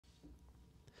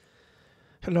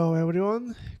Hello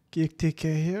everyone,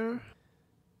 GeekTK here.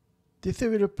 This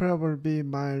will probably be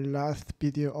my last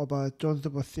video about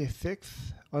Jonsbo C6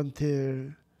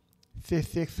 until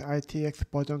C6 ITX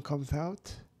version comes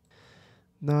out.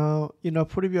 Now, in a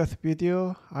previous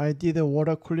video, I did a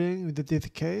water cooling with this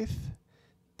case.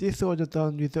 This was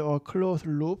done with a closed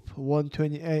loop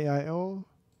 120 AIO.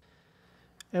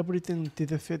 Everything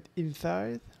did fit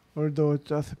inside, although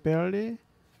just barely,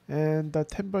 and the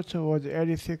temperature was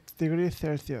 86 degrees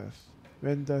Celsius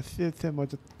when the system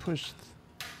was pushed.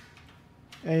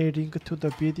 A link to the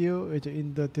video is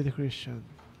in the description.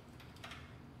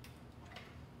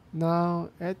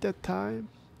 Now, at that time,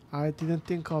 I didn't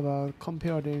think about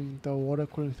comparing the water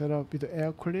cooling setup with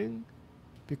air cooling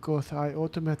because I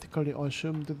automatically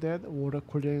assumed that water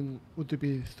cooling would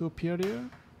be superior.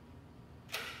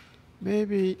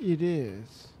 Maybe it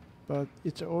is, but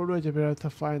it's always better to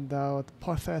find out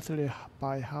precisely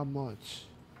by how much.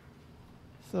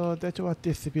 So that's what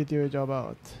this video is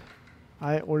about.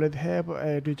 I already have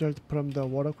a result from the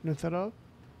water cooling setup,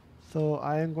 so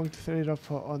I am going to set it up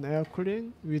for on air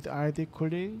cooling with ID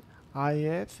cooling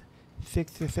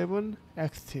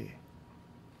IS67XT.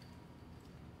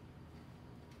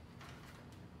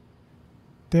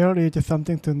 There is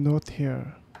something to note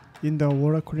here. In the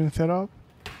water cooling setup,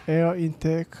 air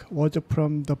intake was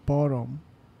from the bottom,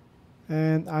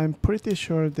 and I'm pretty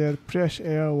sure that fresh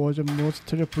air was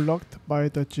mostly blocked by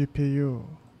the GPU.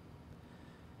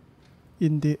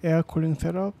 In the air cooling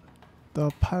setup,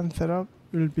 the fan setup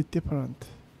will be different.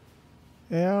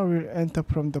 Air will enter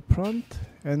from the front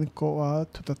and go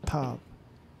out to the top,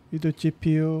 with the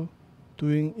GPU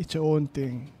doing its own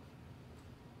thing.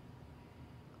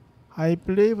 I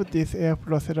believe this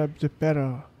airflow setup is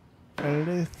better, at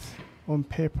least on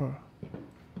paper.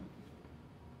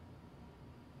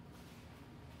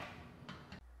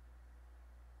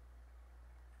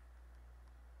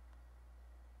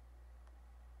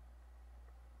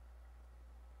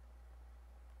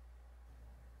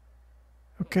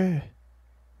 Okay,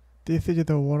 this is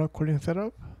the water cooling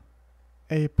setup.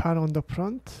 A pan on the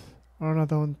front,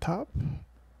 another on top.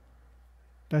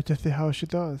 Let's see how she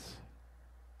does.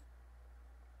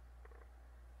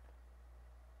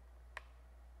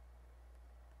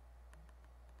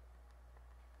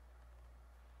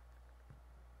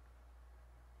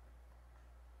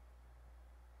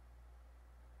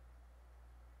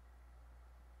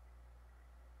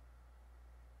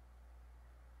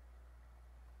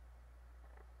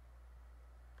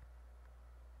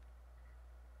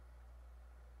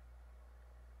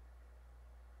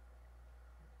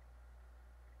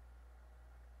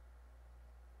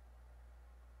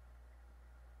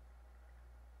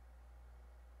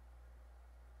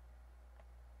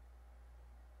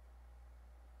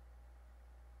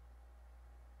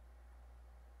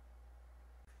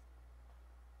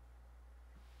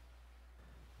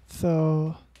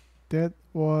 So that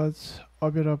was a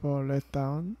bit of a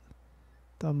letdown.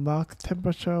 The max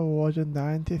temperature was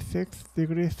 96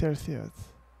 degrees Celsius.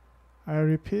 I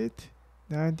repeat,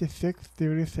 96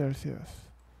 degrees Celsius.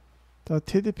 The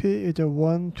TDP is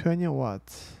 120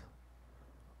 watts.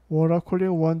 Water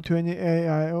cooling 120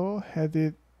 AIO had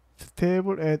it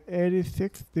stable at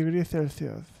 86 degrees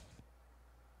Celsius.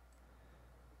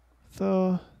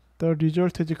 So the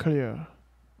result is clear.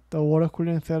 The water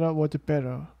cooling setup was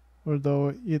better,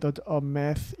 although it was a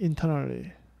mess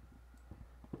internally.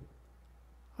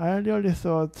 I really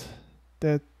thought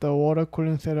that the water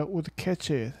cooling setup would catch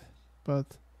it, but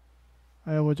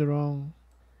I was wrong.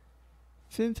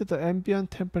 Since the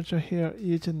ambient temperature here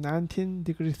is 19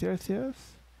 degrees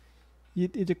Celsius,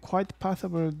 it is quite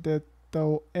possible that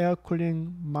the air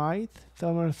cooling might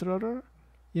thermal throttle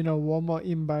in a warmer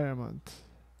environment.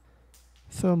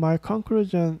 So my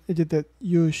conclusion is that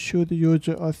you should use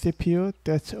a CPU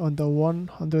that's on the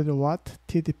 100 watt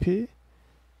TDP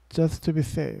just to be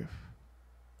safe.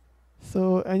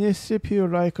 So any CPU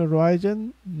like a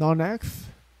Ryzen non-X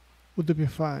would be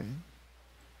fine.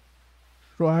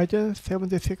 Ryzen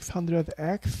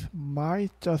 7600X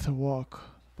might just work,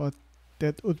 but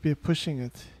that would be pushing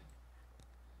it.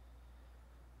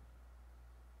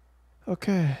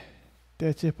 Okay,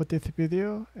 that's it for this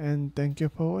video, and thank you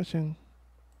for watching.